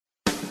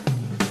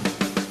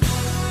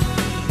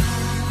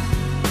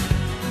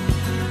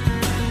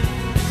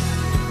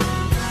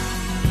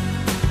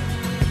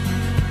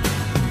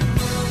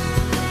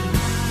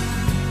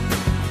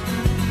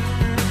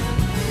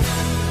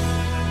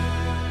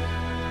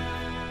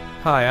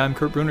Hi, I'm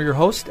Kurt Bruner, your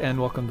host, and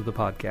welcome to the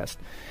podcast.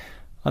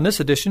 On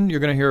this edition, you're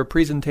going to hear a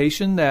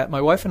presentation that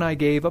my wife and I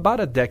gave about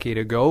a decade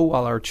ago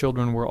while our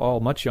children were all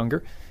much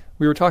younger.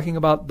 We were talking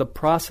about the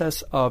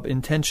process of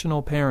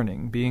intentional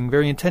parenting, being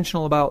very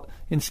intentional about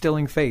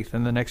instilling faith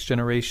in the next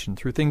generation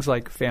through things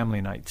like family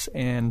nights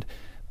and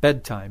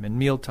bedtime and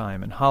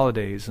mealtime and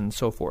holidays and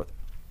so forth.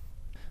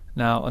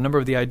 Now, a number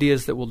of the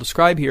ideas that we'll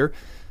describe here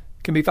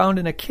can be found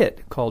in a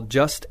kit called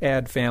Just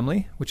Add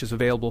Family, which is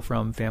available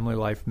from Family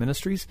Life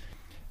Ministries.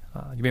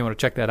 You may want to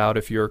check that out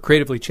if you're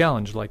creatively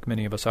challenged, like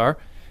many of us are,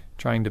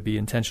 trying to be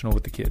intentional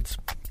with the kids.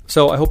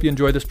 So I hope you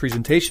enjoy this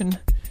presentation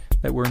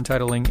that we're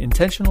entitling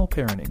Intentional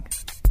Parenting.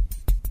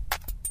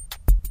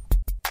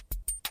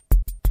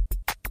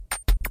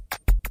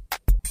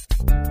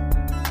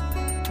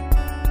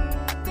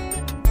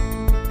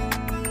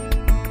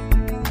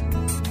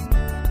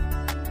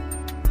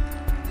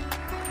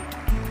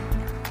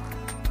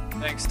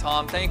 Thanks,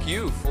 Tom. Thank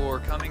you for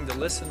coming to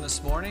listen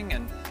this morning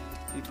and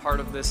be part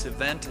of this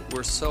event.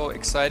 We're so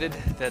excited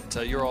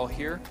that you're all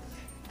here.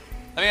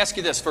 Let me ask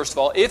you this, first of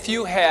all. If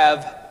you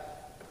have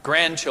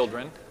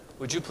grandchildren,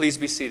 would you please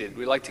be seated?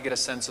 We'd like to get a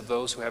sense of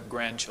those who have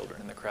grandchildren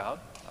in the crowd.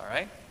 All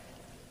right?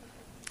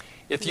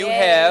 If you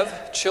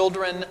have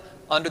children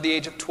under the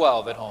age of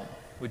 12 at home,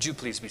 would you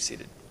please be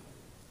seated?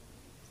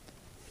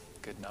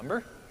 Good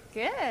number.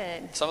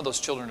 Good. Some of those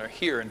children are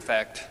here, in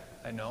fact,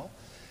 I know.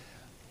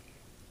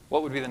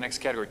 What would be the next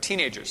category?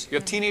 Teenagers. You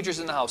have teenagers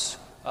in the house.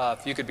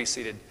 If you could be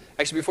seated.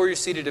 Actually, before you're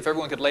seated, if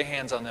everyone could lay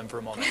hands on them for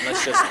a moment.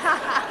 Let's just...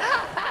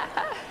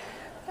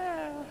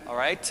 All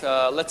right.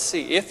 Let's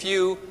see. If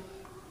you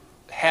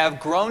have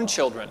grown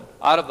children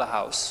out of the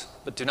house,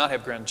 but do not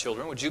have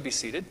grandchildren, would you be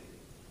seated?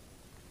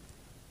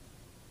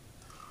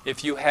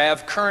 If you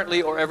have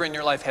currently or ever in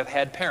your life have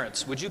had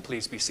parents, would you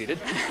please be seated?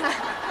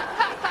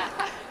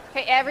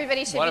 Okay,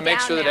 everybody should be down now. I want to make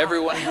sure that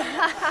everyone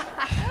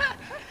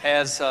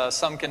has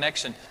some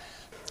connection.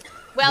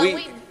 Well,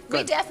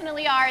 we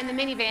definitely are in the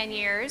minivan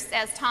years,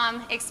 as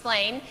Tom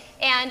explained.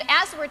 And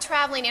as we're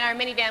traveling in our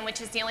minivan,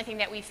 which is the only thing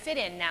that we fit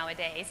in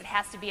nowadays, it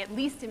has to be at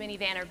least a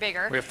minivan or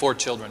bigger. We have 4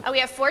 children. We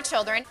have 4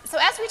 children. So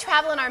as we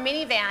travel in our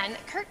minivan,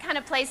 Kurt kind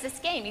of plays this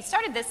game. He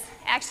started this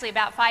actually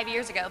about 5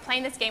 years ago,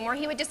 playing this game where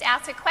he would just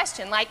ask a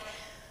question like,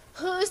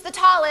 who's the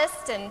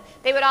tallest? And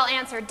they would all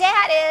answer,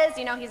 Dad is.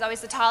 You know, he's always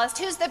the tallest.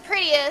 Who's the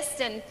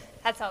prettiest? And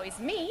that's always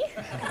me,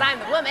 because I'm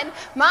the woman.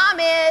 Mom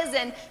is,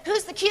 and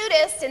who's the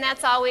cutest? And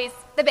that's always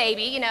the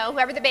baby, you know,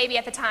 whoever the baby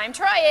at the time.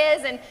 Troy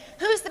is, and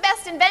who's the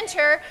best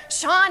inventor?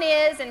 Sean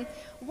is. And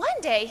one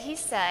day he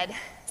said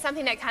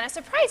something that kind of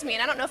surprised me,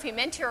 and I don't know if he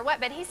meant to or what,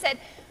 but he said,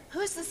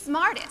 who's the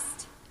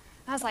smartest?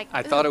 I was like,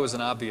 I thought it was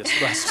an obvious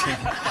question.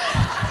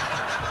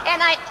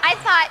 And I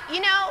thought,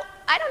 you know,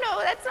 I don't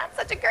know, that's not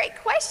such a great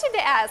question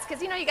to ask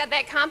because, you know, you got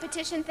that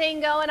competition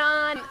thing going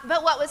on.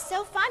 But what was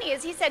so funny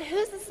is he said,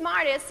 who's the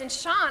smartest? And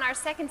Sean, our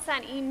second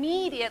son,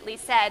 immediately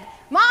said,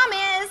 Mom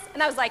is.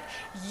 And I was like,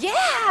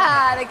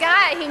 yeah, the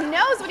guy, he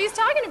knows what he's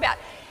talking about.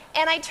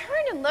 And I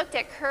turned and looked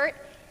at Kurt,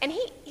 and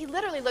he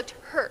literally looked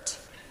hurt.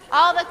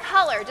 All the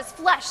color just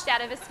flushed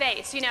out of his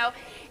face, you know.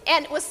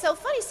 And it was so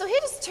funny. So he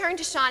just turned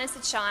to Sean and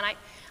said, Sean,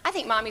 I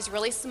think Mommy's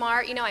really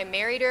smart. You know, I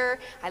married her.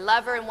 I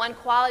love her. And one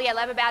quality I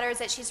love about her is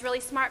that she's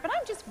really smart. But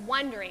I'm just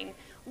wondering,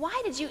 why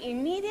did you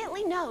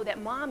immediately know that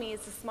Mommy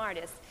is the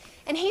smartest?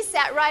 And he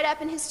sat right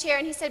up in his chair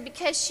and he said,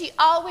 because she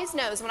always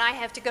knows when I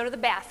have to go to the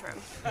bathroom.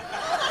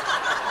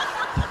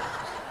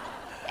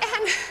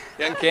 And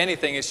the uncanny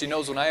thing is she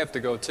knows when I have to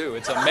go too.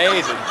 It's an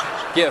amazing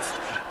gift.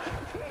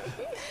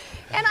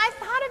 And I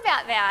thought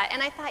about that.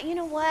 And I thought, you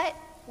know what?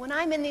 When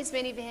I'm in these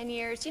minivan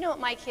years, you know what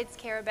my kids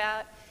care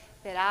about?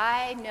 That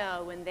I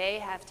know when they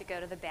have to go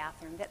to the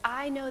bathroom, that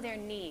I know their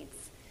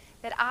needs,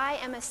 that I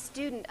am a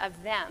student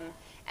of them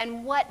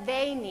and what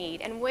they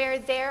need and where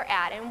they're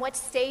at and what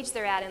stage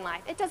they're at in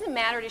life. It doesn't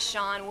matter to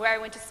Sean where I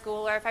went to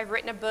school or if I've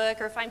written a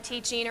book or if I'm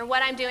teaching or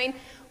what I'm doing.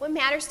 What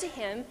matters to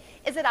him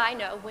is that I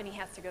know when he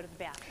has to go to the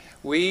bathroom.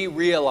 We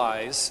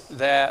realize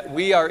that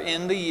we are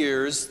in the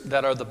years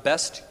that are the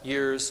best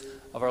years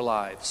of our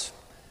lives.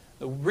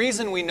 The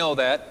reason we know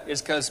that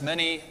is because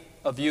many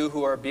of you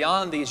who are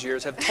beyond these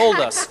years have told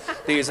us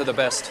these are the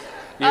best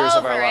years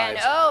of our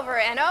lives. Over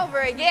and over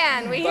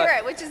again. We hear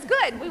it, which is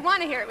good. We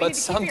want to hear it. But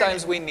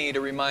sometimes we need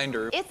a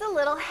reminder. It's a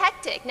little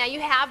hectic. Now,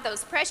 you have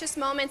those precious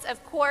moments,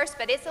 of course,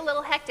 but it's a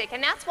little hectic.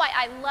 And that's why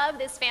I love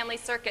this family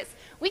circus.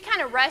 We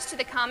kind of rush to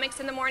the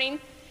comics in the morning.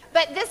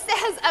 But this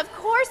says, of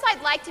course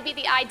I'd like to be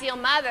the ideal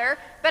mother,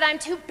 but I'm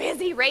too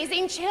busy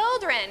raising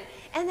children.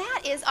 And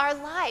that is our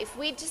life.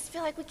 We just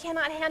feel like we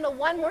cannot handle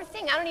one more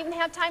thing. I don't even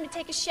have time to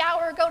take a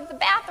shower or go to the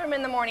bathroom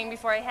in the morning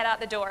before I head out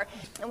the door.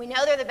 And we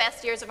know they're the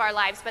best years of our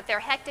lives, but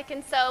they're hectic,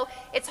 and so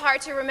it's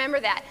hard to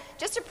remember that.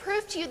 Just to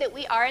prove to you that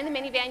we are in the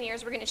minivan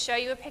years, we're going to show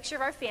you a picture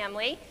of our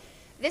family.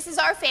 This is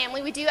our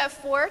family. We do have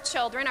 4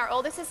 children. Our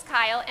oldest is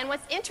Kyle. And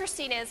what's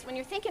interesting is when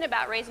you're thinking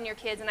about raising your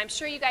kids, and I'm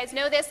sure you guys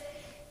know this,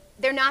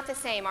 they're not the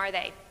same, are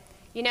they?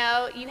 You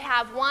know, you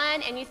have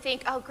one and you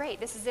think, oh, great,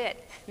 this is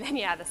it. And then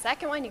you have the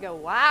second one, you go,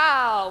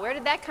 wow, where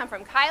did that come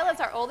from? Kyle is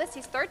our oldest.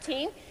 He's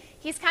 13.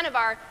 He's kind of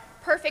our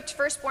perfect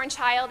firstborn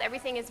child.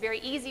 Everything is very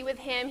easy with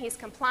him. He's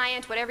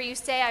compliant. Whatever you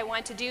say I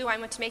want to do, I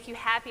want to make you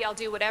happy, I'll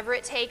do whatever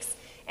it takes.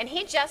 And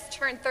he just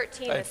turned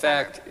 13 this summer. In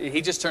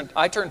fact,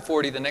 I turned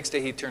 40. The next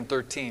day he turned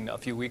 13 a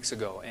few weeks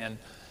ago. And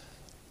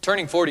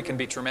turning 40 can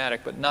be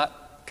traumatic, but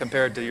not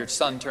compared to your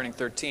son turning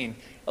 13.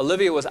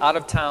 Olivia was out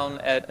of town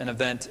at an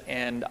event,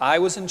 and I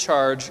was in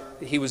charge.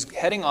 He was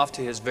heading off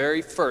to his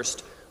very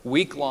first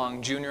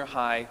week-long junior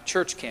high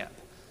church camp.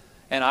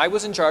 And I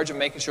was in charge of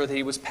making sure that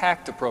he was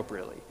packed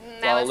appropriately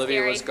while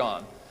Olivia was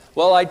gone.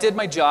 Well, I did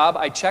my job.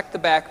 I checked the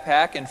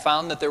backpack and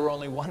found that there were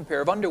only one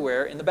pair of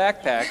underwear in the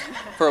backpack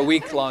for a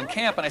week-long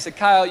camp. And I said,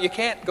 Kyle, you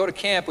can't go to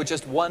camp with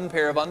just one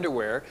pair of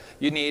underwear.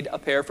 You need a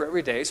pair for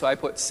every day. So I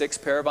put 6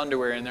 pair of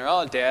underwear in there.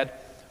 Oh, Dad.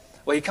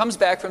 Well, he comes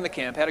back from the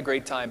camp, had a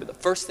great time, but the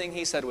first thing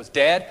he said was,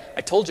 Dad,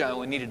 I told you I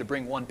only needed to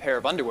bring 1 pair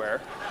of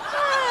underwear.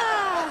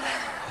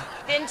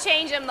 Didn't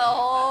change him the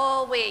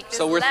whole week. Just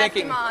so we're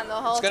thinking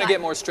it's going to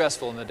get more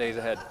stressful in the days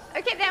ahead.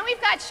 Okay, then we've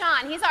got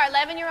Sean. He's our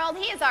 11-year-old.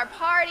 He is our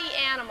party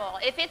animal.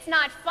 If it's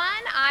not fun,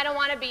 I don't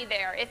want to be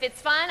there. If it's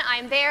fun,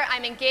 I'm there,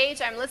 I'm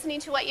engaged, I'm listening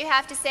to what you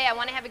have to say, I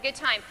want to have a good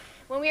time.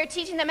 When we were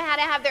teaching them how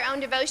to have their own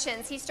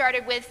devotions, he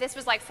started with, this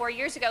was like 4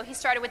 years ago, he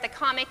started with the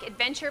Comic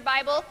Adventure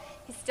Bible.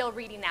 He's still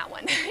reading that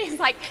one. He's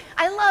like,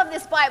 I love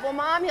this Bible,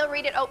 Mom. He'll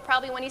read it,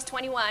 probably when he's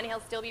 21, he'll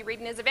still be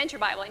reading his Adventure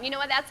Bible. And you know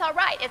what, that's all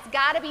right. It's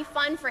got to be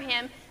fun for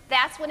him.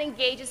 That's what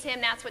engages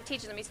him. That's what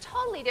teaches him. He's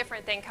totally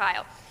different than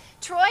Kyle.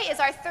 Troy is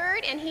our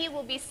 3rd, and he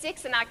will be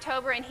 6 in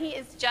October, and he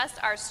is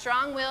just our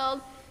strong-willed,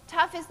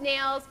 tough as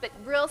nails, but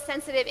real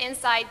sensitive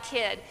inside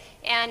kid.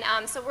 And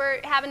so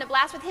we're having a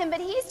blast with him,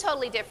 but he's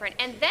totally different.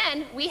 And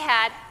then we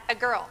had a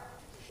girl.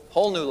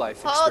 Whole new life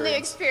experience. Whole new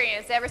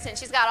experience ever since.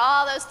 She's got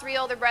all those 3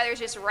 older brothers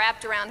just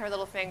wrapped around her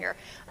little finger.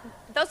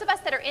 Those of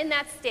us that are in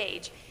that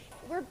stage,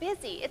 we're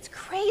busy. It's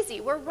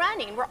crazy. We're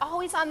running. We're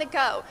always on the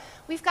go.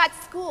 We've got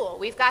school.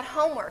 We've got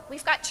homework.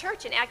 We've got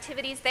church and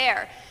activities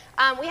there.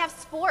 We have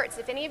sports.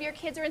 If any of your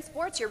kids are in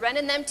sports, you're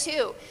running them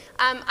too.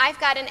 I've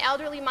got an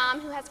elderly mom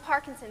who has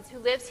Parkinson's who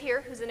lives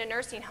here, who's in a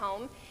nursing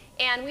home,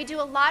 and we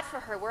do a lot for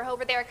her. We're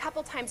over there a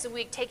couple times a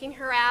week taking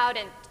her out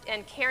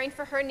and caring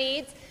for her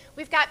needs.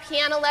 We've got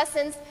piano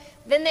lessons.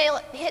 Then they'll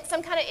hit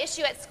some kind of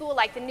issue at school,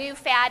 like the new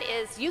fad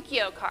is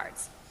Yu-Gi-Oh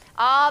cards.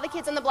 All the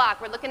kids on the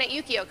block were looking at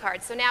Yu-Gi-Oh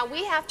cards. So now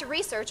we have to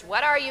research,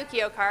 what are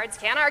Yu-Gi-Oh cards?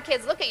 Can our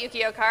kids look at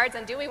Yu-Gi-Oh cards,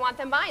 and do we want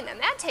them buying them?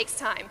 That takes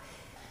time.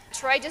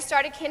 Troy just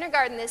started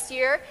kindergarten this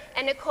year,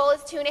 and Nicole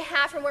is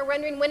 2.5, and we're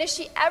wondering, when is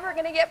she ever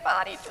going to get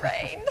potty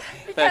trained?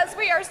 Because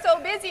we are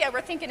so busy, and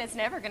we're thinking it's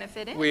never going to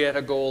fit in. We had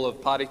a goal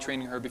of potty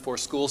training her before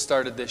school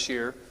started this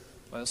year.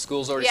 Well,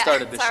 school's already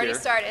started this year.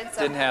 So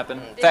didn't happen.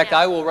 In fact,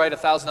 I will write a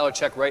 $1,000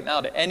 check right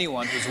now to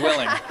anyone who's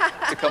willing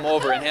to come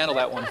over and handle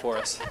that one for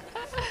us.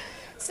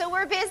 So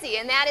we're busy,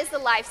 and that is the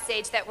life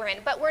stage that we're in,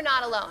 but we're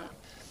not alone.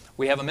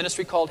 We have a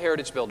ministry called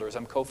Heritage Builders.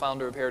 I'm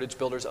co-founder of Heritage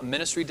Builders, a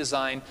ministry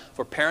designed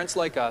for parents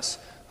like us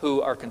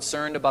who are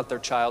concerned about their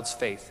child's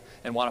faith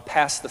and want to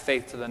pass the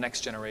faith to the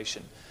next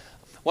generation.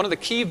 One of the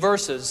key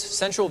verses,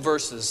 central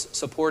verses,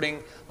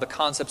 supporting the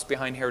concepts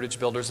behind Heritage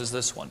Builders is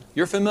this one.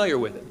 You're familiar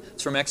with it.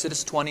 It's from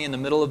Exodus 20 in the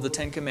middle of the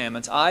 10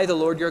 Commandments. I, the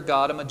Lord your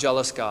God, am a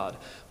jealous God,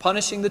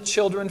 punishing the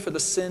children for the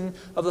sin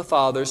of the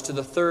fathers to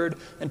the 3rd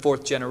and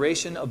 4th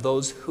generation of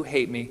those who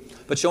hate me,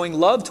 but showing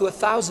love to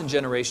 1,000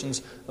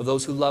 generations of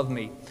those who love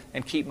me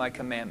and keep my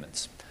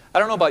commandments. I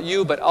don't know about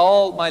you, but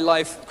all my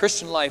life,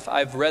 Christian life,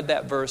 I've read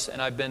that verse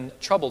and I've been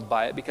troubled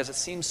by it because it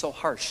seems so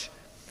harsh.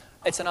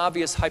 It's an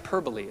obvious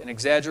hyperbole, an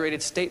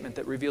exaggerated statement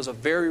that reveals a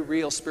very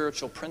real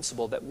spiritual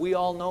principle that we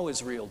all know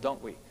is real,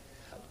 don't we?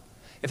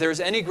 If there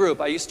is any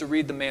group, I used to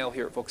read the mail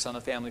here at Focus on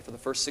the Family for the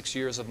first 6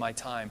 years of my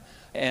time,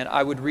 and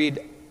I would read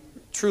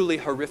truly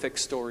horrific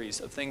stories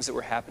of things that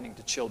were happening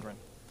to children.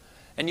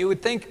 And you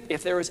would think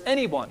if there was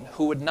anyone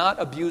who would not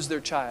abuse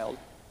their child,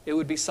 it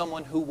would be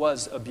someone who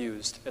was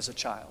abused as a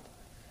child.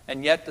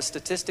 And yet the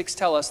statistics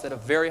tell us that a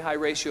very high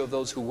ratio of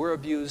those who were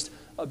abused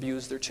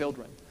their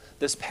children.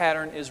 This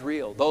pattern is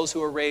real. Those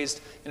who are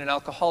raised in an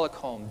alcoholic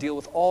home deal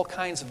with all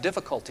kinds of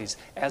difficulties,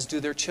 as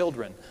do their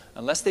children,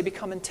 unless they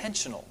become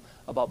intentional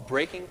about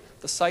breaking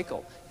the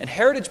cycle. And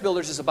Heritage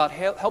Builders is about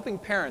helping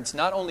parents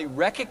not only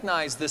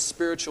recognize this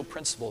spiritual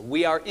principle.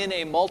 We are in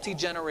a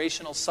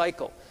multi-generational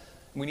cycle.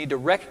 We need to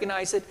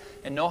recognize it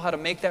and know how to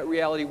make that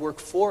reality work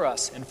for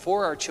us and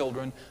for our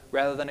children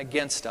rather than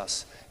against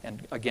us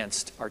and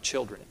against our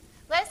children.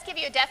 Let's give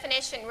you a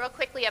definition real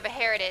quickly of a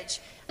heritage.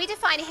 We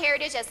define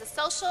heritage as the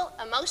social,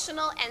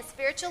 emotional, and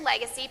spiritual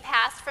legacy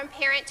passed from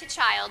parent to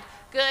child,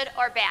 good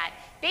or bad.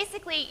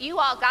 Basically, you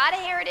all got a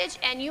heritage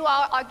and you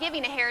all are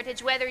giving a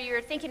heritage whether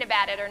you're thinking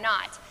about it or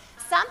not.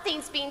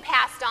 Something's being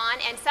passed on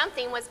and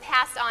something was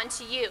passed on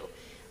to you.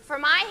 For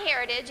my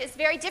heritage, it's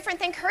very different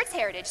than Kurt's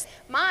heritage.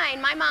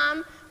 Mine, my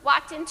dad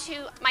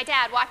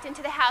walked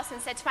into the house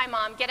and said to my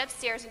mom, get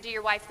upstairs and do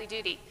your wifely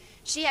duty.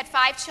 She had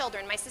 5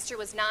 children. My sister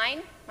was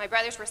 9. My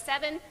brothers were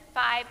 7,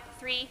 5,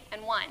 3,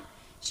 and 1.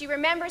 She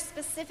remembers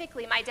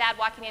specifically my dad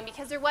walking in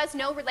because there was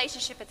no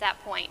relationship at that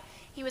point.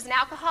 He was an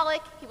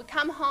alcoholic. He would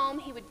come home.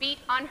 He would beat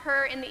on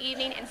her in the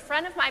evening in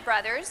front of my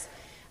brothers.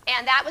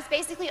 And that was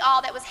basically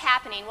all that was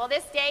happening. Well,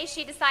 this day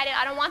she decided,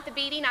 I don't want the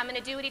beating, I'm going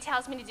to do what he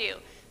tells me to do.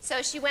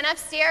 So she went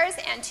upstairs,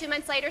 and 2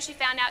 months later she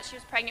found out she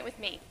was pregnant with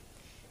me.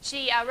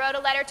 She wrote a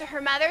letter to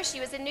her mother. She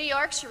was in New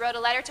York. She wrote a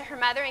letter to her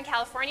mother in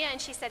California,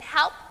 and she said,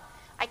 help,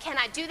 I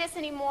cannot do this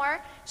anymore.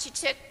 She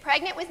took,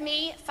 pregnant with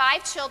me,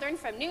 5 children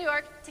from New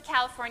York to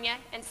California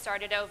and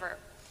started over.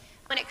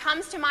 When it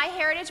comes to my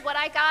heritage, what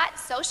I got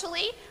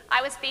socially,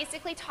 I was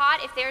basically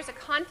taught if there's a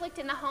conflict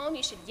in the home,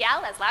 you should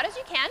yell as loud as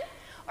you can,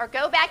 or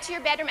go back to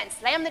your bedroom and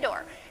slam the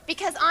door.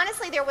 Because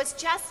honestly, there was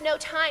just no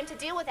time to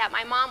deal with that.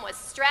 My mom was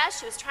stressed.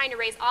 She was trying to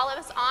raise all of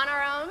us on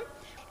our own.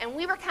 And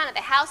we were kind of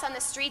the house on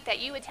the street that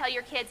you would tell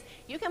your kids,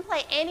 you can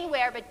play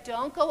anywhere, but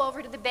don't go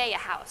over to the Baya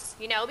house,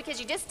 you know, because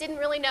you just didn't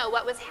really know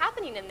what was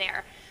happening in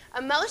there.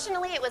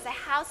 Emotionally, it was a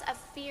house of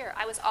fear.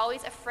 I was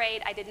always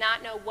afraid. I did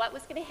not know what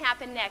was going to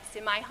happen next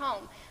in my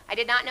home. I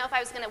did not know if I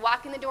was going to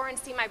walk in the door and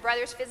see my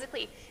brothers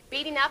physically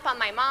beating up on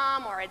my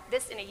mom or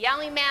this in a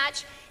yelling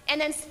match.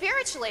 And then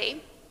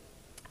spiritually,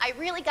 I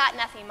really got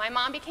nothing. My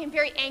mom became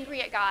very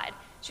angry at God.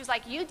 She was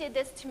like, you did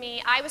this to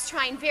me. I was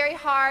trying very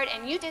hard,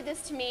 and you did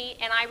this to me,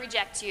 and I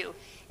reject you.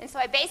 And so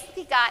I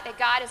basically got that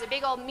God is a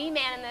big old me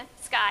man in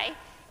the sky,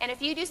 and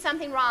if you do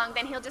something wrong,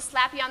 then he'll just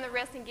slap you on the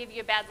wrist and give you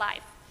a bad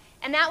life.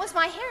 And that was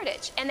my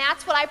heritage, and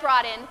that's what I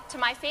brought in to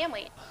my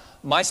family.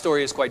 My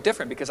story is quite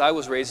different because I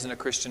was raised in a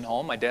Christian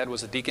home. My dad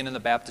was a deacon in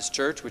the Baptist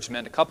church, which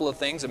meant a couple of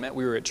things. It meant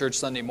we were at church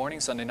Sunday morning,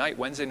 Sunday night,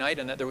 Wednesday night,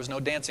 and that there was no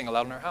dancing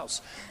allowed in our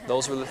house.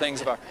 Those were the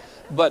things of our...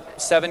 But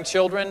 7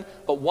 children.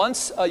 But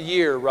once a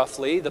year,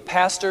 roughly, the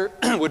pastor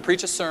would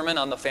preach a sermon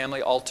on the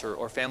family altar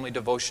or family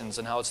devotions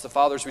and how it's the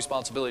father's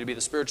responsibility to be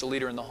the spiritual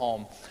leader in the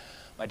home.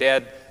 My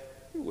dad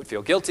would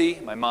feel guilty.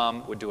 My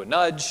mom would do a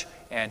nudge,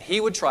 and he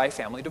would try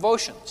family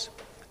devotions.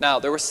 Now,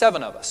 there were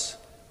 7 of us.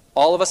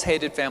 All of us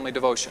hated family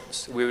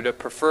devotions. We would have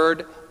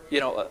preferred,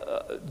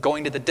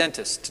 going to the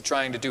dentist to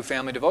trying to do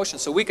family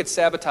devotions, so we could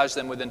sabotage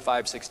them within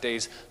 5-6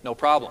 days, no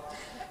problem.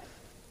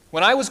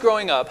 When I was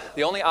growing up,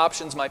 the only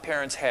options my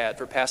parents had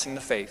for passing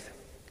the faith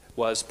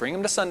was bring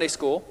them to Sunday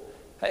school.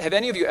 Have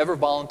any of you ever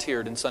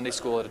volunteered in Sunday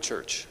school at a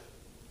church?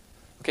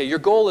 Okay, your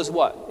goal is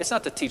what? It's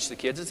not to teach the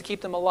kids, it's to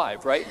keep them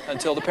alive, right?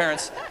 Until the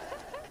parents...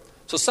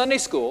 So Sunday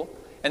school,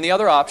 and the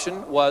other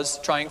option was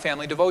trying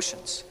family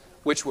devotions,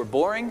 which were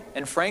boring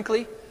and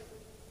frankly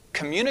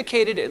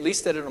communicated, at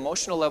least at an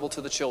emotional level to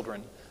the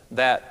children,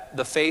 that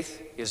the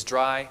faith is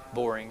dry,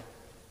 boring,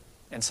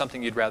 and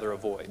something you'd rather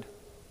avoid.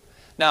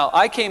 Now,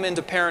 I came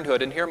into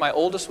parenthood, and here my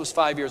oldest was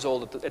 5 years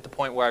old at the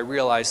point where I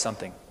realized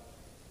something.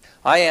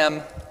 I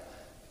am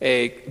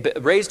a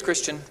raised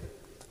Christian.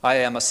 I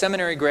am a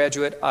seminary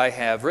graduate. I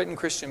have written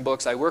Christian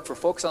books. I work for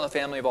Focus on the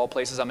Family of all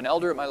places. I'm an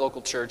elder at my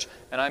local church,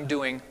 and I'm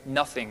doing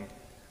nothing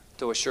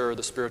to assure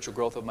the spiritual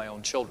growth of my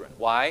own children.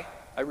 Why?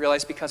 I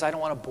realized because I don't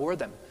want to bore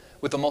them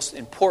with the most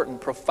important,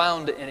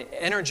 profound, and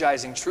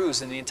energizing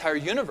truths in the entire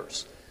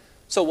universe.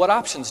 So what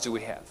options do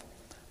we have?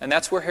 And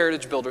that's where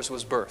Heritage Builders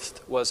was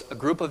birthed, was a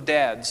group of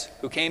dads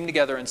who came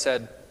together and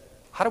said,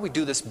 how do we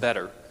do this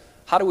better?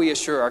 How do we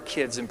assure our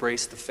kids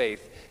embrace the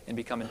faith and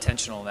become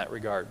intentional in that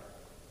regard?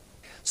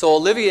 So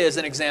Olivia is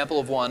an example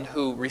of one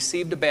who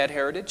received a bad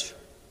heritage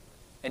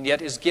and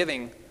yet is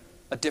giving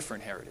a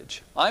different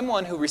heritage. I'm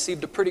one who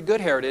received a pretty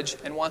good heritage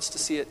and wants to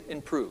see it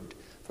improved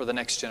for the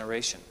next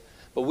generation.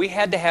 But we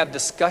had to have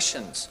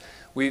discussions.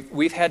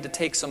 We've had to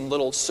take some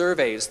little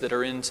surveys that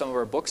are in some of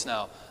our books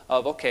now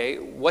of, okay,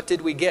 what did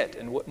we get?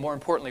 And more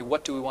importantly,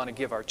 what do we want to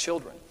give our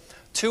children?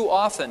 Too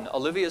often,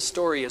 Olivia's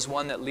story is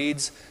one that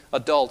leads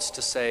adults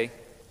to say,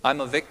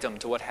 I'm a victim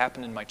to what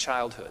happened in my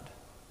childhood.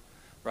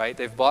 Right?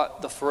 They've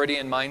bought the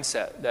Freudian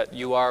mindset that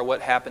you are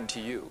what happened to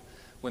you,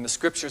 when the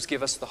scriptures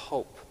give us the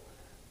hope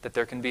that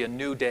there can be a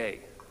new day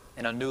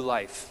and a new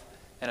life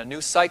and a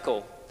new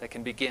cycle that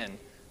can begin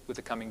with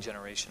the coming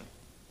generation.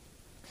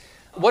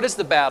 What is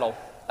the battle?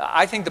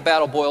 I think the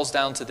battle boils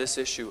down to this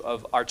issue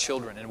of our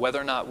children and whether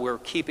or not we're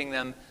keeping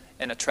them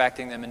and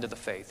attracting them into the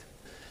faith.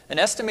 An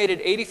estimated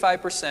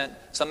 85%,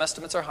 some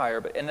estimates are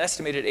higher, but an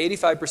estimated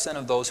 85%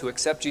 of those who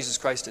accept Jesus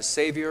Christ as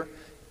Savior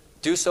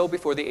do so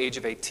before the age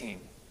of 18.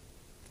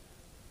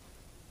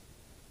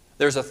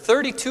 There's a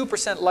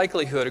 32%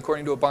 likelihood,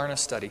 according to a Barna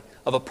study,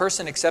 of a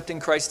person accepting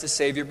Christ as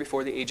Savior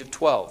before the age of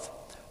 12.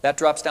 That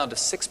drops down to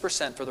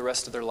 6% for the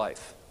rest of their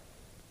life.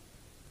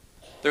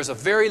 There's a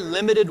very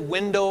limited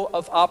window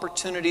of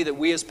opportunity that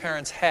we as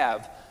parents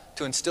have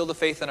to instill the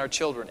faith in our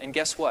children. And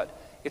guess what?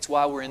 It's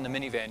while we're in the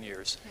minivan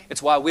years.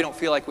 It's while we don't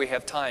feel like we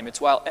have time.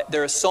 It's while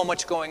there is so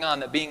much going on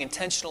that being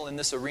intentional in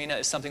this arena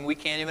is something we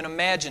can't even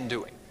imagine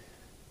doing.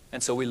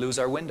 And so we lose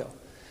our window.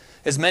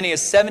 As many as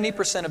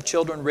 70% of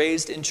children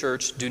raised in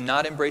church do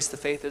not embrace the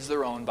faith as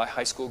their own by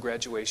high school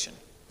graduation.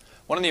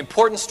 One of the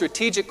important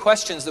strategic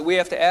questions that we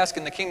have to ask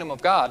in the kingdom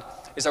of God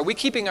is, are we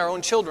keeping our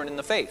own children in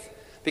the faith?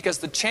 Because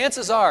the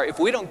chances are, if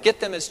we don't get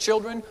them as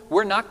children,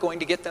 we're not going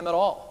to get them at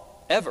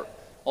all, ever.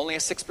 Only a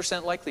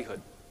 6%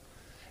 likelihood.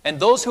 And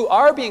those who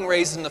are being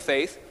raised in the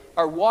faith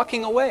are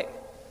walking away.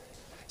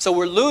 So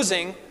we're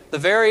losing the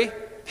very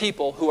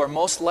people who are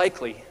most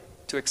likely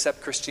to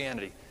accept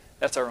Christianity.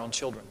 That's our own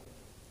children.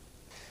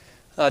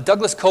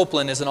 Douglas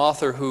Copeland is an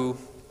author who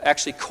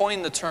actually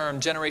coined the term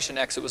Generation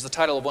X. It was the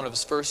title of one of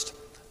his first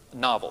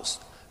novels.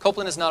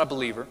 Copeland is not a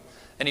believer,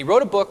 and he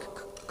wrote a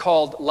book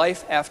called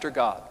Life After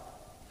God.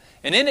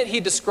 And in it he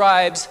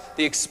describes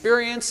the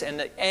experience and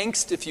the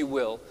angst, if you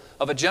will,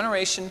 of a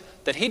generation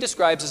that he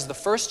describes as the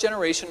first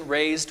generation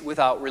raised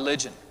without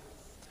religion.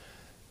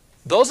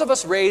 Those of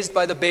us raised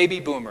by the baby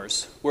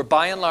boomers were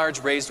by and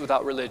large raised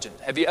without religion.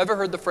 Have you ever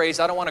heard the phrase,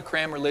 I don't want to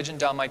cram religion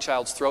down my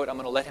child's throat, I'm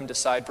going to let him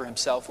decide for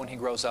himself when he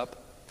grows up?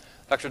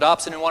 Dr.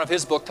 Dobson, in one of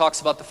his books,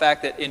 talks about the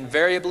fact that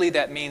invariably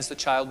that means the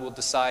child will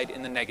decide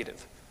in the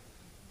negative.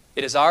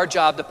 It is our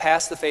job to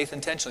pass the faith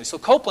intentionally. So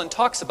Copeland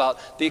talks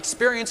about the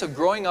experience of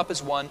growing up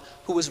as one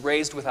who was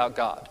raised without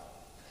God.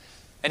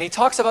 And he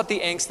talks about the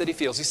angst that he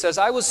feels. He says,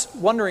 I was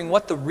wondering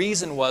what the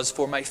reason was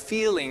for my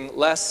feeling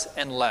less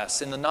and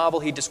less. In the novel,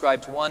 he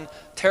describes one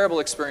terrible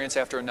experience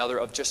after another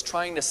of just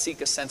trying to seek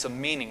a sense of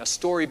meaning, a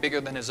story bigger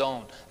than his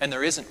own, and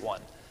there isn't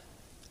one.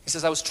 He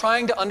says, I was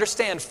trying to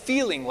understand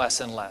feeling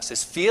less and less.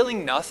 Is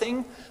feeling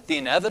nothing the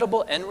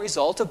inevitable end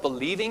result of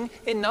believing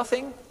in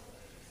nothing?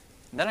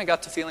 And then I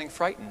got to feeling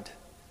frightened,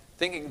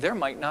 thinking there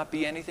might not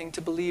be anything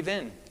to believe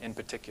in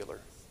particular.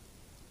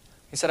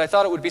 He said, I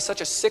thought it would be such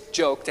a sick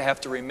joke to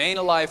have to remain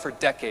alive for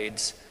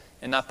decades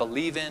and not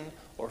believe in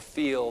or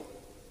feel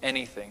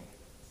anything.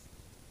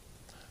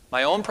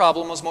 My own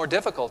problem was more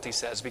difficult, he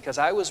says, because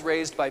I was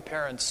raised by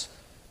parents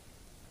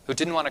who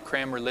didn't want to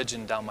cram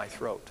religion down my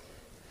throat.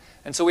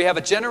 And so we have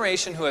a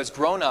generation who has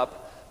grown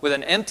up with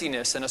an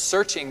emptiness and a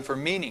searching for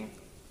meaning,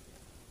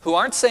 who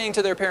aren't saying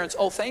to their parents,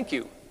 oh, thank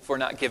you for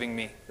not giving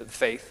me the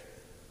faith,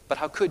 but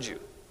how could you?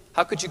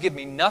 How could you give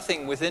me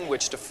nothing within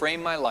which to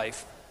frame my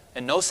life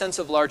and no sense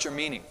of larger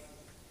meaning?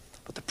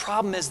 But the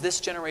problem is this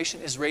generation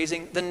is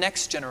raising the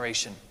next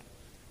generation,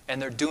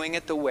 and they're doing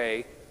it the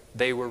way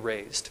they were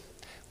raised.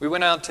 We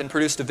went out and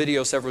produced a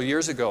video several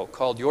years ago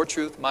called Your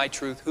Truth, My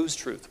Truth, Whose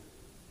Truth?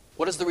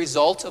 What is the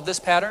result of this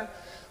pattern?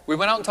 We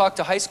went out and talked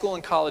to high school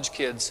and college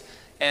kids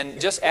and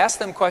just asked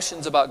them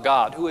questions about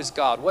God. Who is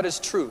God? What is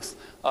truth?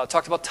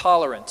 Talked about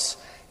tolerance.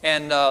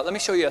 And let me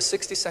show you a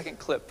 60-second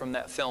clip from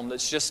that film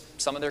that's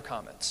just some of their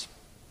comments.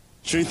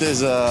 Truth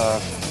is,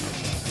 I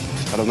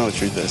don't know what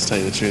truth is, to tell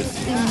you the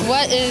truth.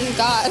 What is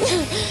God?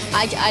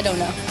 I don't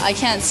know. I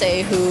can't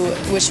say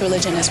which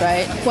religion is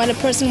right. When a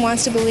person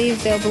wants to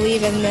believe, they'll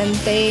believe, and then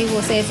they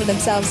will say for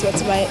themselves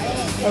what's right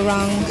or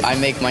wrong. I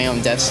make my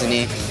own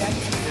destiny.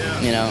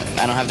 You know,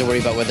 I don't have to worry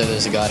about whether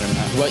there's a God or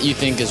not. What you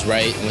think is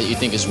right and what you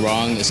think is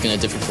wrong is going to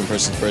differ from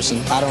person to person.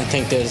 I don't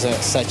think there's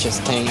such a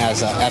thing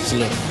as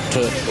absolute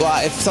truth.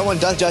 Well, if someone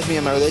does judge me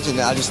in my religion,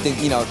 then I just think,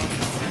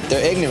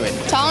 they're ignorant.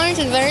 Tolerance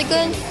is very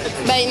good,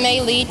 but it may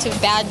lead to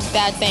bad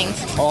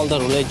things. All the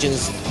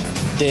religions,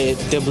 they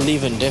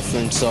believe in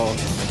different, so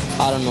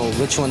I don't know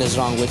which one is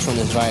wrong, which one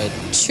is right.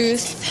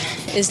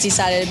 Truth is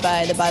decided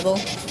by the Bible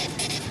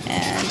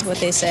and what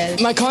they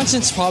said. My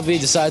conscience probably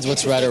decides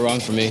what's right or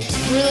wrong for me.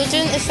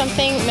 Religion is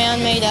something man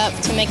made up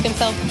to make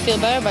themselves feel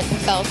better about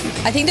themselves.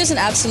 I think there's an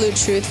absolute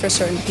truth for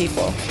certain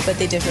people, but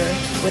they differ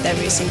with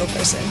every single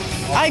person.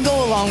 I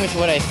go along with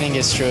what I think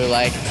is true.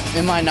 Like,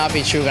 it might not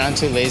be true, but I'm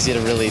too lazy to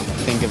really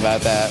think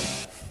about that.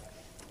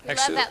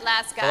 Actually, love that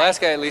last guy. The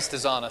last guy at least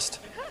is honest.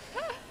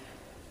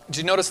 Did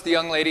you notice the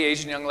young lady,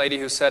 Asian young lady,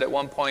 who said at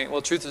one point,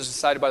 well, truth is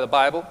decided by the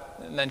Bible?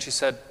 And then she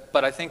said,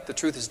 but I think the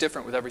truth is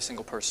different with every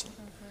single person.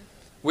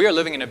 We are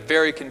living in a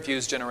very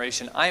confused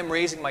generation. I am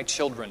raising my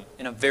children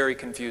in a very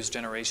confused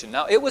generation.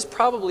 Now, it was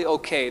probably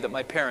okay that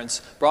my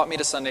parents brought me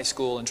to Sunday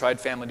school and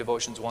tried family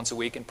devotions once a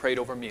week and prayed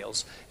over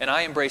meals, and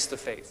I embraced the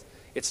faith.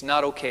 It's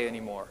not okay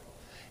anymore.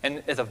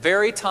 And at the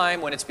very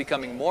time when it's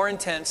becoming more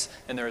intense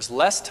and there is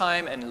less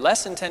time and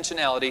less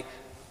intentionality,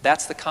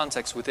 that's the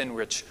context within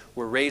which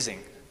we're raising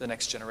the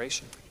next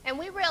generation. And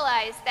we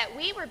realized that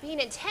we were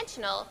being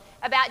intentional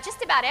about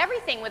just about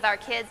everything with our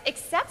kids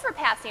except for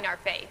passing our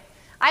faith.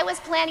 I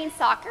was planning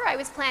soccer, I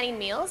was planning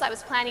meals, I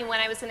was planning when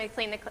I was going to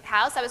clean the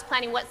house, I was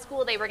planning what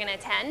school they were going to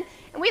attend.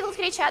 And we looked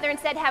at each other and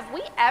said, have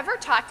we ever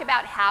talked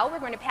about how we're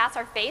going to pass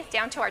our faith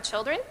down to our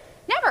children?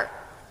 Never.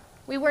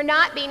 We were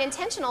not being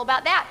intentional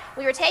about that.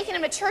 We were taking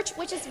them to church,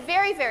 which is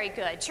very, very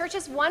good. Church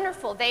is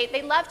wonderful.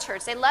 They love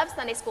church, they love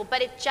Sunday school,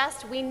 but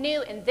we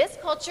knew in this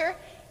culture,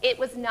 it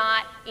was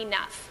not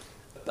enough.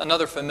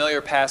 Another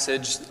familiar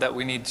passage that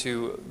we need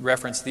to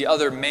reference, the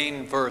other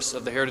main verse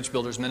of the Heritage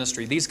Builders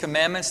Ministry. These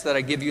commandments that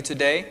I give you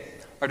today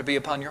are to be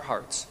upon your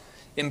hearts.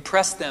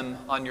 Impress them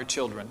on your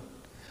children.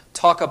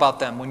 Talk about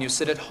them when you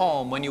sit at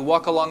home, when you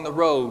walk along the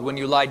road, when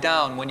you lie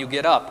down, when you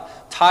get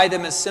up. Tie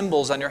them as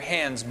symbols on your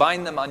hands,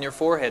 bind them on your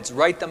foreheads,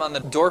 write them on the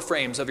door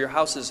frames of your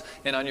houses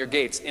and on your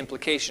gates,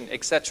 implication,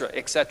 etc.,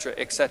 etc.,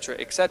 etc.,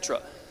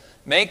 etc.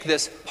 Make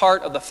this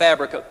part of the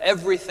fabric of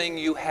everything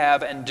you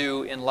have and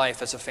do in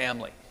life as a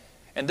family.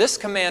 And this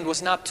command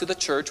was not to the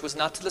church, was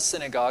not to the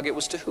synagogue, it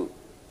was to who?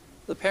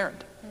 The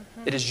parent.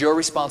 Mm-hmm. It is your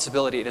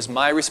responsibility, it is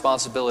my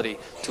responsibility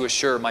to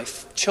assure my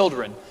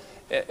children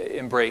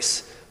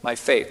embrace my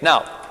faith.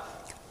 Now,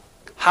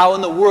 how in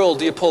the world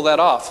do you pull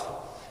that off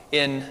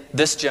in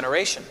this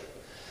generation?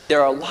 there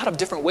are a lot of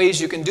different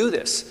ways you can do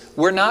this.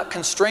 We're not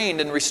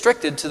constrained and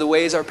restricted to the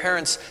ways our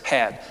parents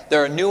had.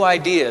 There are new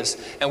ideas,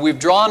 and we've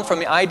drawn from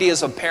the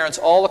ideas of parents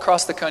all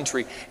across the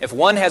country. If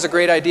one has a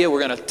great idea,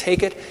 we're going to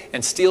take it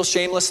and steal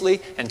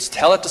shamelessly and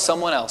tell it to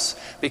someone else,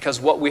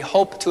 because what we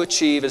hope to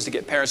achieve is to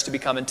get parents to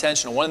become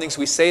intentional. One of the things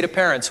we say to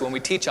parents when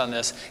we teach on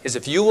this is,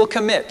 if you will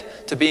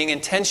commit to being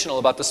intentional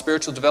about the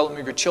spiritual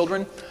development of your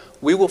children,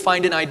 we will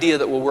find an idea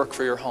that will work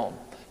for your home.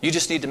 You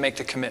just need to make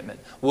the commitment.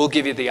 We'll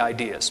give you the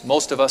ideas.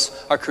 Most of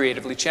us are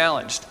creatively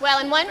challenged. Well,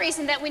 and one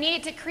reason that we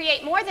needed to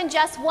create more than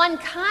just one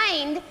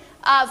kind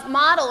of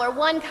model or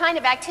one kind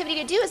of activity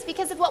to do is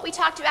because of what we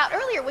talked about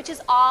earlier, which is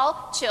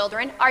all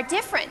children are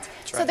different.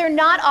 That's right. So they're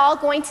not all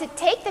going to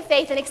take the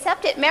faith and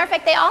accept it. Matter of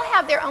fact, they all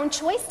have their own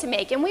choice to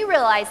make, and we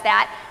realize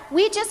that.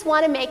 We just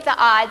want to make the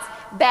odds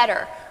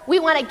better.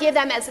 We want to give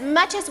them as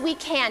much as we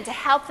can to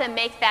help them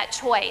make that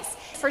choice.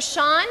 For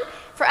Sean,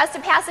 for us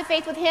to pass the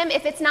faith with him,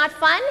 if it's not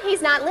fun,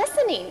 he's not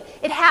listening.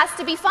 It has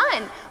to be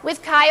fun.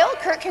 With Kyle,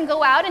 Kurt can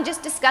go out and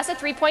just discuss a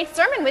 3-point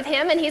sermon with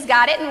him, and he's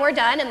got it, and we're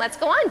done, and let's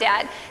go on,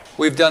 Dad.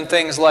 We've done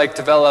things like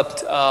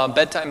developed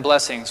bedtime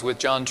blessings with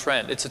John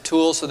Trent. It's a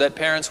tool so that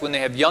parents, when they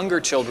have younger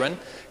children,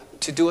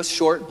 to do a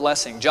short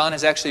blessing. John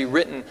has actually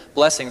written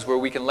blessings where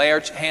we can lay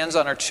our hands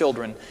on our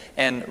children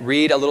and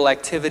read a little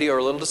activity or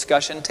a little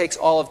discussion. It takes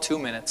all of 2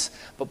 minutes.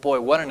 But boy,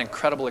 what an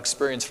incredible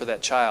experience for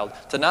that child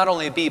to not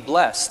only be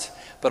blessed,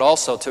 but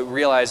also to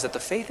realize that the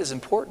faith is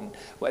important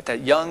at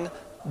that young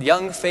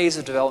phase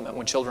of development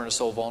when children are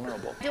so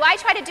vulnerable. Do I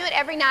try to do it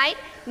every night?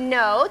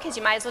 No, because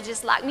you might as well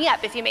just lock me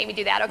up if you make me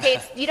do that,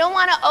 okay? You don't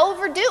want to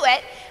overdo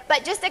it,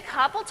 but just a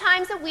couple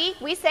times a week,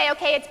 we say,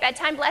 okay, it's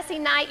bedtime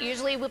blessing night.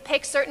 Usually we'll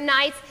pick certain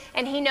nights,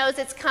 and he knows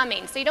it's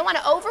coming. So you don't want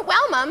to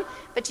overwhelm him,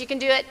 but you can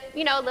do it,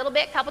 a little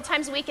bit, a couple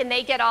times a week, and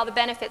they get all the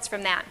benefits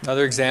from that.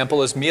 Another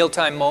example is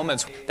mealtime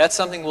moments. That's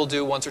something we'll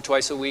do once or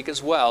twice a week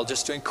as well,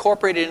 just to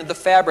incorporate it into the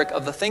fabric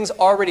of the things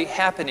already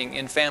happening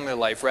in family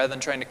life rather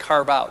than trying to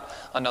carve out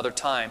another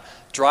time.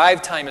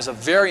 Drive time is a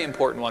very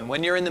important one.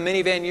 When you're in the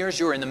minivan years,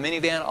 you're in the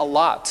minivan a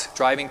lot,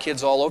 driving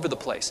kids all over the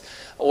place.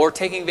 Or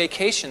taking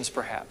vacations,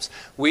 perhaps.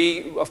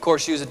 We, of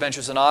course, use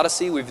Adventures in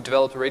Odyssey. We've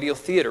developed radio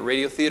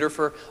theater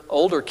for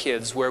older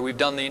kids, where we've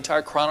done the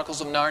entire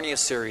Chronicles of Narnia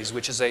series,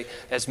 which is,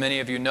 as many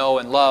of you know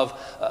and love,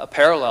 a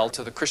parallel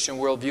to the Christian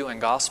worldview and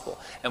gospel.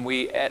 And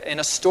we, in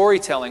a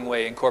storytelling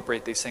way,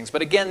 incorporate these things.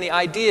 But again, the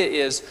idea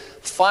is,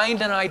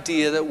 find an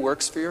idea that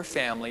works for your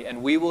family,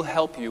 and we will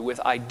help you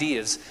with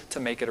ideas to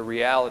make it a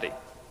reality.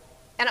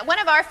 And one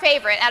of our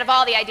favorite out of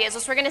all the ideas,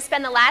 which we're going to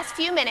spend the last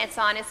few minutes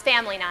on, is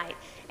family night.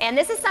 And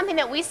this is something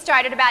that we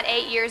started about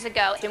 8 years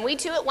ago. And we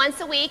do it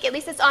once a week. At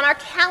least it's on our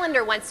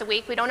calendar once a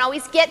week. We don't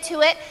always get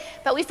to it,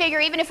 but we figure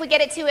even if we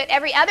get to it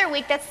every other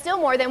week, that's still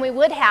more than we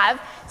would have.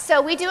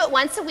 So we do it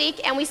once a week,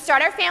 and we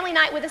start our family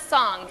night with a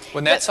song.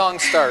 When that song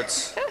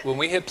starts, when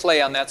we hit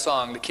play on that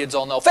song, the kids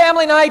all know,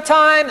 family night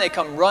time! They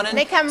come running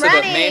to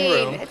the main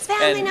room. It's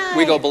family night.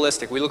 We go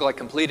ballistic. We look like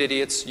complete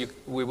idiots.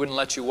 We wouldn't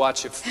let you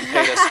watch if you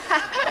paid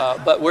us.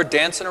 But we're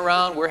dancing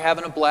around. We're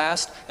having a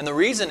blast. And the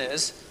reason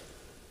is,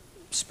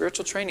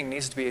 spiritual training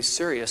needs to be a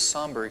serious,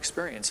 somber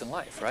experience in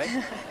life, right?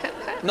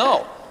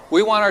 No.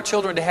 We want our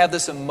children to have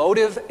this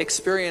emotive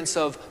experience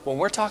of, when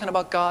we're talking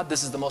about God,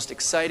 this is the most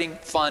exciting,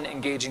 fun,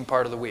 engaging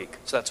part of the week.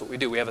 So that's what we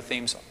do. We have a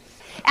theme song.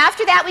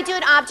 After that, we do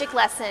an object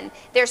lesson.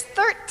 There's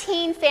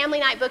 13 family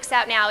night books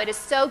out now. It is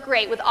so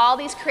great with all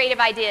these creative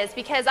ideas,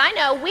 because I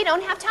know we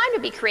don't have time to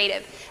be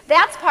creative.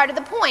 That's part of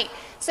the point.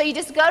 So you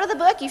just go to the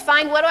book, you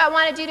find, what do I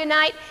want to do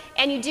tonight?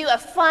 And you do a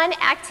fun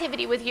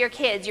activity with your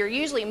kids. You're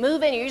usually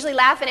moving, you're usually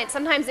laughing.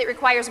 Sometimes it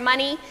requires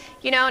money,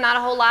 not a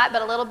whole lot,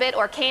 but a little bit,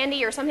 or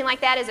candy or something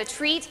like that as a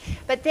treat.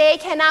 But they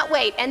cannot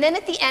wait. And then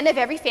at the end of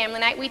every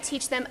family night, we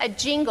teach them a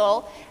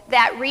jingle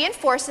that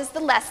reinforces the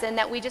lesson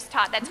that we just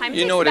taught. That time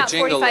takes about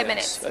 45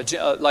 minutes.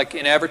 Like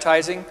in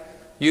advertising,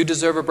 you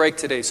deserve a break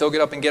today, so get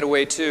up and get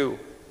away too.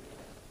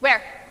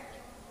 Where?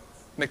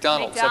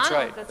 McDonald's, that's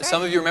right. That's right.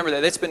 Some of you remember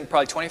that. It's been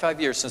probably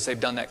 25 years since they've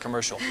done that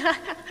commercial.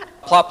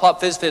 Plop, plop,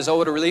 fizz, fizz. Oh,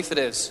 what a relief it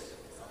is.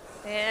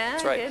 Yeah,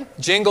 that's right. Good.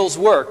 Jingles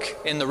work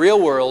in the real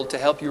world to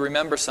help you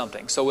remember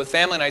something. So with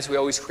family nights, we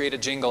always create a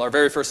jingle. Our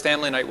very first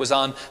family night was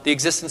on the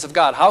existence of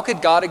God. How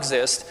could God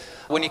exist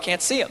when you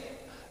can't see Him?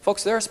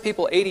 Folks, there's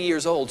people 80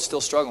 years old still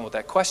struggling with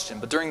that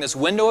question. But during this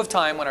window of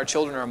time when our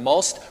children are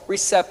most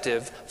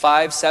receptive,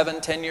 5,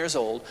 7, 10 years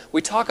old,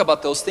 we talk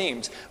about those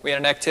themes. We had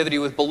an activity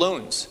with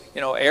balloons.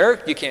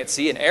 Air you can't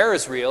see, and air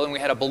is real, and we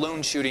had a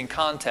balloon shooting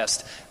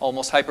contest,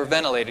 almost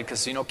hyperventilated,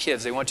 because,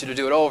 kids, they want you to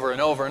do it over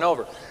and over and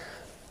over.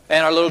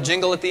 And our little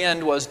jingle at the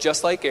end was,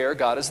 just like air,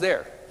 God is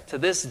there. To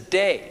this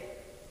day,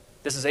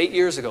 this is 8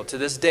 years ago. To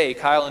this day,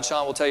 Kyle and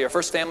Sean will tell you, our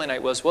first family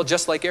night was, well,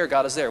 just like air,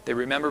 God is there. They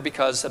remember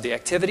because of the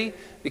activity,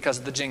 because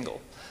of the jingle.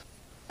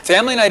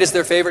 Family night is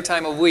their favorite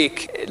time of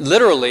week.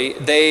 Literally,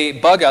 they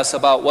bug us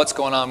about what's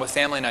going on with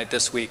family night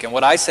this week. And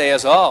what I say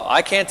is,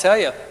 I can't tell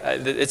you.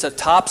 It's a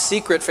top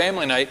secret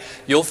family night.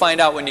 You'll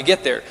find out when you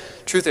get there.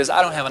 Truth is,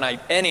 I don't have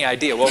any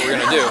idea what we're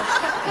going to do.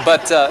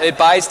 But it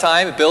buys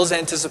time, it builds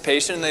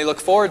anticipation, and they look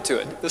forward to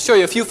it. We'll show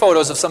you a few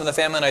photos of some of the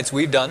family nights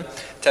we've done,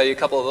 tell you a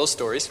couple of those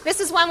stories. This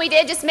is one we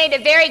did, just made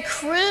a very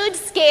crude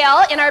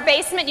scale in our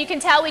basement. You can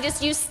tell we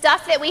just used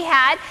stuff that we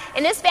had.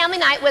 And this family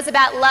night was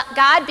about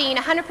God being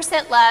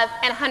 100% love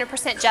and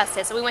 100%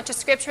 justice. So we went to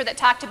scripture that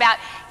talked about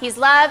He's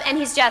love and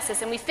He's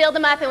justice. And we filled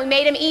them up and we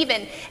made them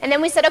even. And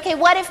then we said, okay,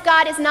 what if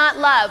God is not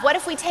love? What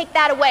if we take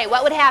that away?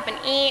 What would happen?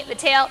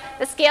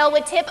 The scale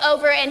would tip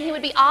over and He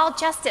would be all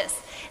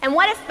justice. And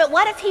what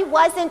if He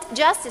wasn't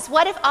justice?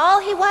 What if all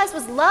He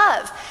was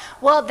love?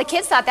 Well, the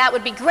kids thought that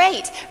would be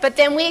great, but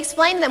then we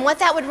explained to them what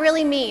that would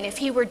really mean if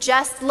He were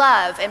just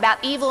love and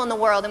about evil in the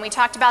world, and we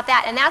talked about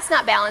that, and that's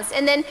not balanced.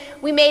 And then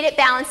we made it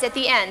balanced at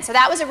the end, so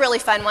that was a really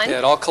fun one. Yeah,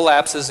 it all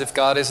collapses if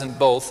God isn't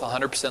both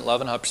 100%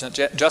 love and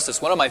 100%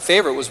 justice. One of my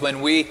favorite was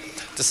when we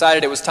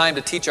decided it was time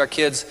to teach our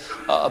kids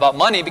about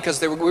money because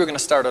we were going to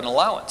start an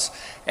allowance.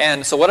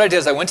 And so what I did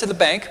is I went to the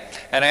bank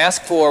and I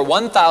asked for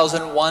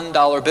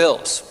 $1,001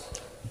 bills.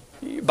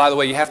 By the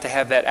way, you have to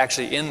have that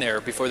actually in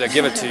there before they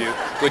give it to you,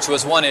 which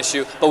was one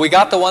issue. But we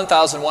got the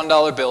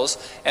 $1,001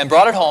 bills and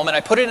brought it home, and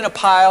I put it in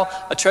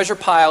a treasure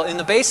pile in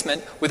the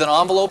basement with an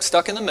envelope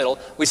stuck in the middle.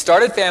 We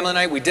started family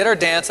night, we did our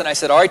dance, and I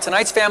said, all right,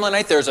 tonight's family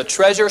night, there's a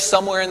treasure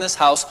somewhere in this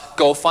house,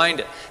 go find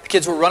it. The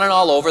kids were running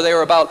all over. They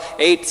were about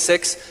 8,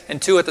 6,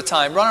 and 2 at the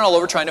time, running all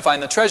over trying to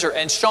find the treasure.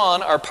 And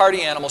Sean, our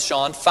party animal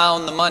Sean,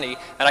 found the money,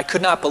 and I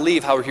could not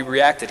believe how he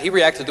reacted. He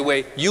reacted the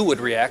way you would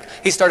react.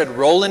 He started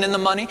rolling in the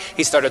money.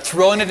 He started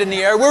throwing it in the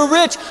air. We're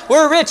rich.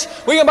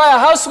 We can buy a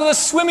house with a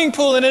swimming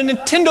pool and a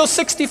Nintendo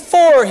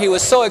 64. He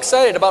was so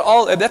excited about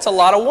all. That's a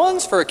lot of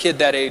ones for a kid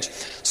that age.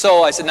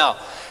 So I said, now,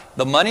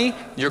 the money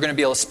you're going to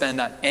be able to spend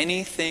on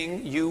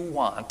anything you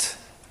want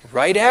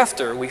right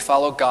after we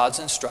follow God's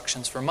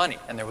instructions for money.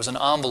 And there was an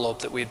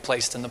envelope that we had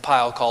placed in the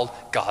pile called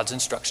God's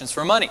instructions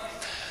for money.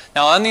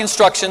 Now, on the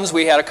instructions,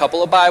 we had a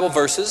couple of Bible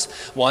verses,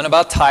 one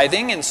about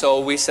tithing, and so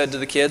we said to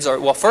the kids,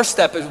 first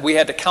step is we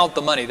had to count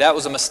the money. That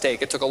was a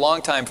mistake. It took a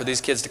long time for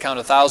these kids to count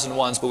 1,000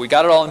 ones, but we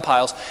got it all in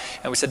piles,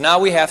 and we said, now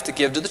we have to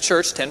give to the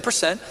church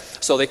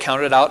 10%, so they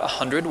counted out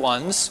 100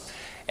 ones.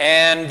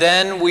 And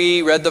then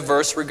we read the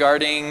verse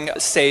regarding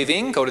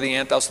saving. Go to the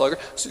Ant Thou Slugger.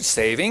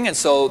 Saving. And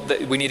so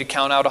we need to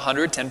count out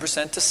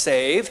 10% to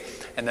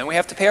save. And then we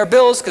have to pay our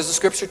bills because the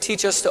scripture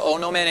teaches us to owe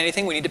no man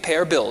anything. We need to pay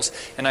our bills.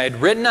 And I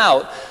had written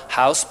out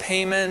house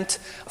payment,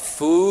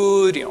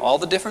 food, all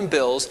the different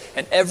bills.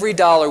 And every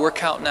dollar we're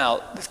counting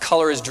out, the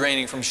color is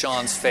draining from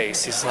Sean's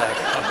face. He's like,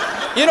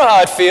 you know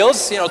how it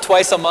feels,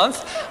 twice a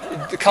month.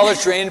 The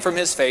color's draining from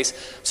his face.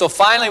 So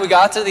finally we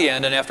got to the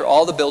end, and after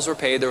all the bills were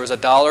paid, there was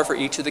 $1 for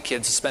each of the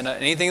kids to spend on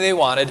anything they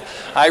wanted.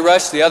 I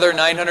rushed the other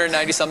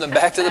 990-something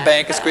back to the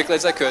bank as quickly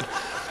as I could.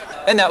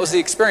 And that was the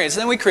experience.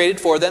 And then we created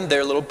for them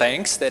their little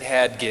banks that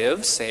had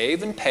give,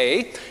 save, and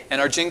pay. And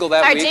our jingle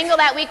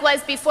that week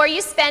was, before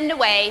you spend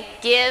away,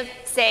 give,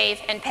 save,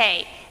 and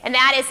pay. And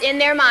that is in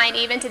their mind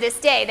even to this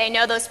day. They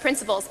know those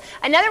principles.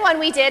 Another one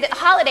we did,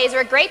 holidays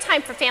are a great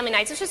time for family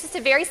nights. This was just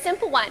a very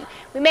simple one.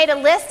 We made a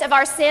list of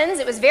our sins.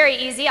 It was very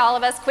easy. All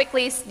of us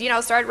quickly,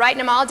 started writing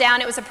them all down.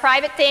 It was a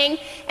private thing.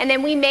 And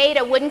then we made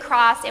a wooden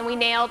cross and we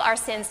nailed our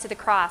sins to the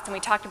cross. And we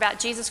talked about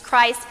Jesus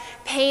Christ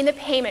paying the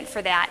payment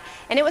for that.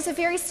 And it was a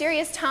very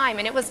serious time.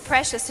 And it was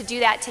precious to do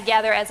that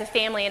together as a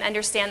family and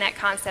understand that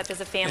concept as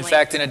a family. In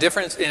fact, in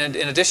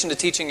addition to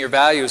teaching your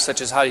values,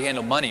 such as how you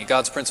handle money,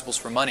 God's principles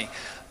for money,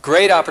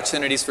 great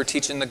opportunities for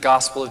teaching the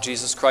gospel of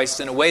Jesus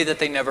Christ in a way that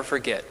they never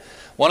forget.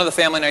 One of the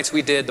family nights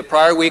we did, the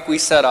prior week we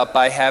set up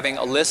by having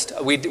a list.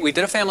 We did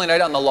a family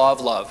night on the law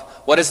of love.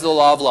 What is the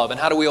law of love and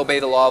how do we obey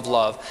the law of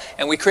love?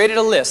 And we created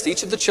a list.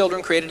 Each of the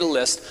children created a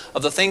list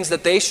of the things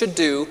that they should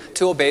do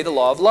to obey the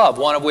law of love.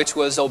 One of which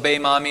was obey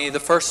mommy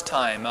the first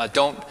time.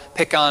 Don't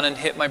pick on and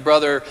hit my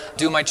brother.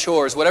 Do my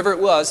chores. Whatever it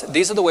was,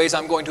 these are the ways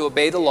I'm going to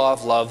obey the law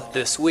of love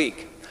this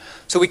week.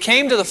 So we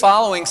came to the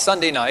following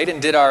Sunday night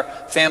and did our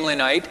family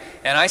night,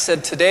 and I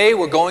said, tonight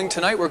we're going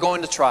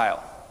to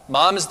trial.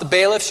 Mom is the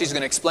bailiff. She's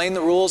going to explain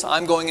the rules.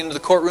 I'm going into the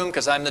courtroom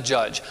because I'm the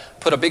judge.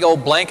 Put a big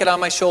old blanket on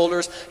my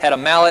shoulders, had a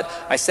mallet.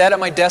 I sat at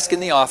my desk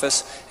in the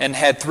office and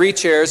had 3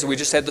 chairs. We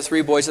just had the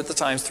 3 boys at the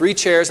time. 3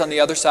 chairs on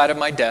the other side of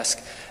my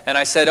desk. And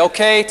I said,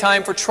 okay,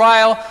 time for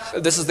trial.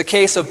 This is the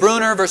case of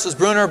Bruner versus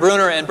Bruner,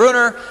 and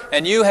Bruner.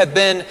 And you have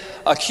been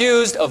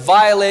accused of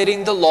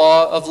violating the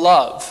law of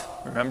love.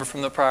 Remember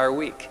from the prior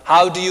week.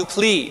 How do you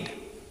plead?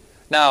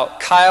 Now,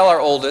 Kyle, our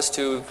oldest,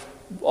 who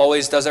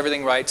always does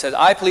everything right, says,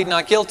 I plead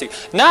not guilty.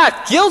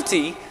 Not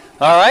guilty?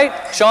 All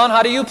right. Sean,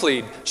 how do you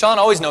plead? Sean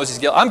always knows he's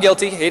guilty. I'm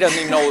guilty. He doesn't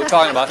even know what we're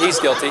talking about. He's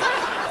guilty.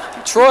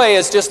 Troy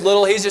is just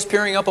little. He's just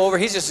peering up over.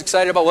 He's just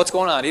excited about what's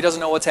going on. He doesn't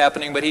know what's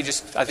happening, but he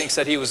just, I think,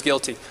 said he was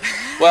guilty.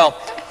 Well,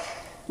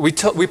 we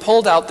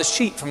pulled out the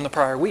sheet from the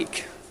prior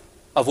week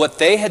of what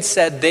they had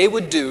said they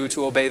would do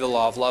to obey the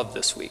law of love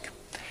this week.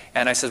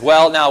 And I said,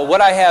 well, now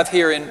what I have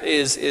here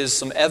is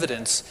some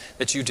evidence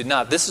that you did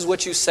not. This is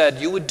what you said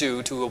you would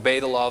do to obey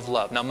the law of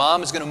love. Now,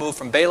 Mom is going to move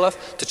from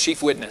bailiff to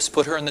chief witness.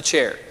 Put her in the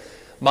chair.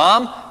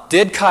 Mom,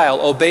 did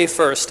Kyle obey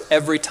first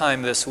every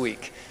time this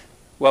week?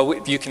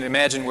 Well, you can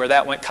imagine where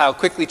that went. Kyle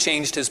quickly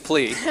changed his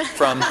plea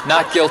from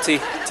not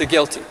guilty to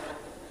guilty.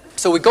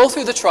 So we go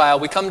through the trial,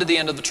 we come to the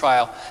end of the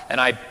trial,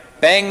 and I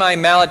bang my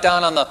mallet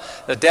down on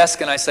the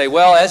desk and I say,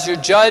 well, as your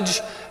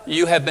judge,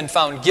 you have been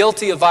found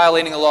guilty of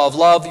violating the law of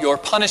love. Your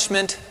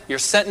punishment, your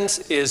sentence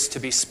is to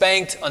be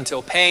spanked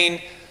until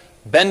pain.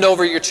 Bend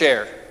over your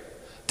chair.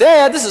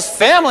 Dad, this is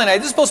family night.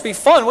 This is supposed to be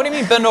fun. What do you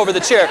mean bend over the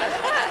chair?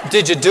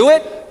 Did you do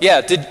it?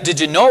 Yeah. Did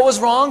you know it was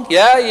wrong?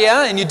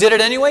 Yeah. And you did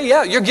it anyway?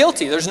 Yeah. You're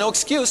guilty. There's no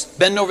excuse.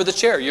 Bend over the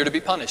chair. You're to be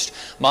punished.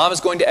 Mom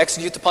is going to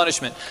execute the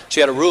punishment. She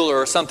had a ruler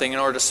or something in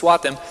order to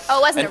swat them. Oh,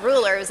 it wasn't a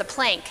ruler. It was a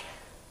plank.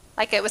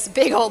 Like it was a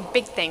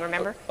big thing,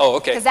 remember? Oh,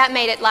 okay. Because that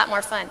made it a lot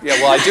more fun. Yeah,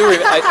 well, I do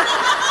remember.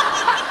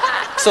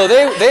 So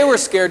they were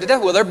scared to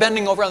death. Well, they're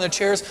bending over on their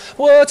chairs.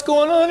 What's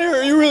going on here?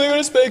 Are you really going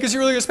to spank us?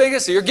 You're really going to spank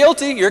us? So you're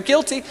guilty. You're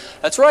guilty.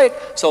 That's right.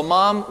 So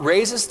Mom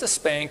raises the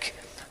spank,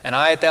 and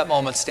I, at that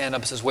moment, stand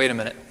up and says, wait a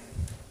minute.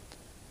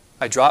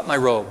 I drop my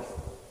robe.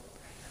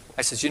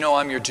 I says, you know,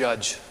 I'm your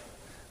judge,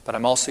 but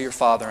I'm also your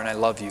father, and I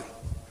love you.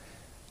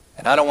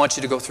 And I don't want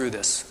you to go through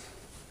this.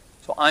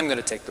 So I'm going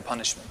to take the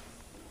punishment.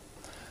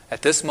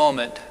 At this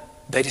moment,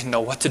 they didn't know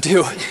what to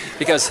do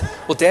because,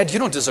 well, Dad, you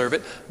don't deserve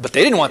it, but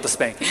they didn't want the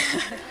spanking.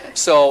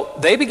 So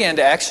they began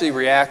to actually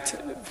react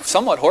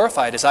somewhat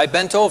horrified as I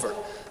bent over.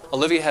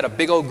 Olivia had a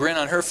big old grin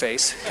on her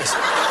face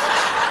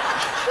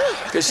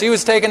because she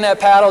was taking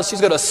that paddle.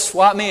 She's going to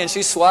swat me, and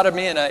she swatted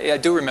me, and I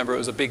do remember it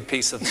was a big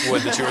piece of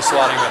wood that you were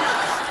swatting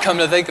me. Come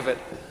to think of it.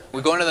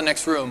 We go into the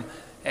next room,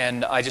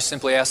 and I just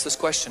simply asked this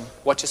question,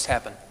 what just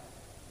happened?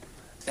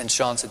 And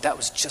Sean said, that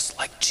was just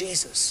like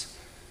Jesus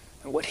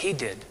and what he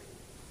did.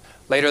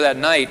 Later that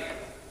night,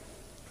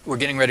 we're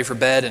getting ready for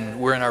bed, and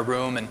we're in our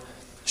room, and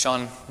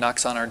Sean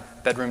knocks on our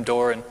bedroom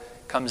door and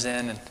comes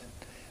in. And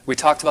we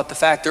talked about the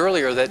fact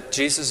earlier that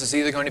Jesus is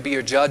either going to be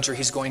your judge or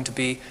he's going to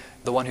be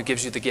the one who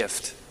gives you the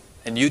gift.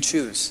 And you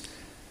choose.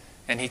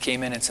 And he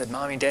came in and said,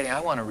 Mommy, Daddy,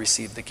 I want to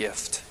receive the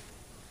gift.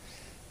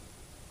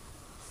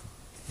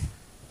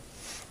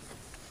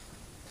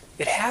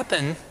 It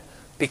happened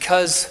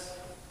because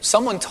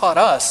someone taught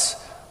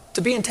us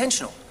to be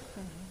intentional.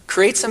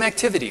 Create some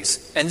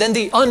activities, and then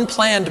the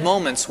unplanned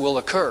moments will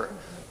occur,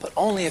 but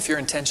only if you're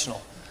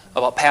intentional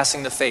about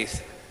passing the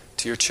faith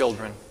to your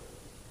children.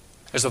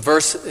 There's a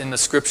verse in the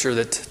scripture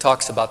that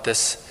talks about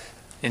this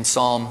in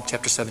Psalm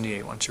chapter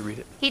 78. Why don't you read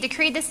it? He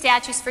decreed the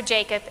statutes for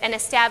Jacob and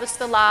established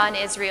the law in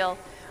Israel,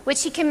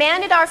 which he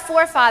commanded our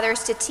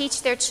forefathers to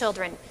teach their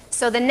children,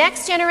 so the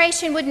next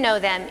generation would know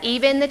them,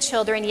 even the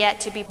children yet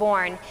to be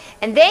born.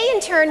 And they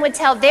in turn would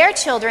tell their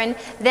children,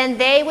 then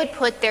they would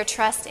put their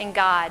trust in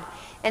God.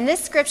 And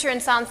this scripture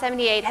in Psalm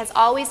 78 has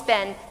always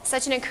been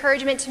such an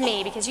encouragement to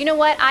me because you know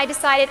what? I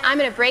decided I'm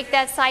going to break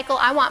that cycle.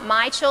 I want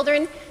my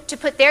children to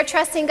put their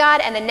trust in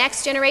God and the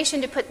next generation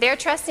to put their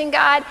trust in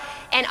God.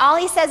 And all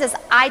he says is,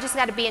 I just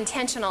got to be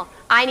intentional.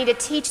 I need to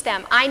teach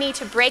them. I need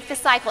to break the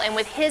cycle. And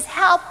with his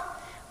help,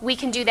 we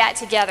can do that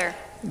together.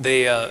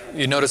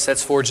 You notice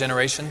that's 4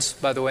 generations,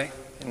 by the way,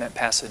 in that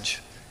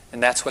passage.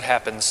 And that's what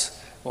happens.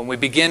 When we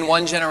begin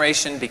one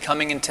generation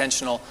becoming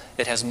intentional,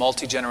 it has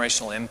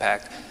multi-generational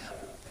impact.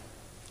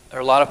 There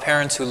are a lot of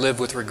parents who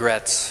live with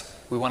regrets.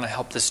 We want to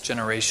help this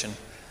generation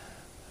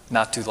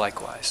not do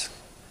likewise.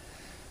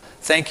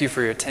 Thank you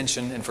for your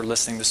attention and for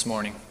listening this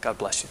morning. God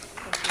bless you.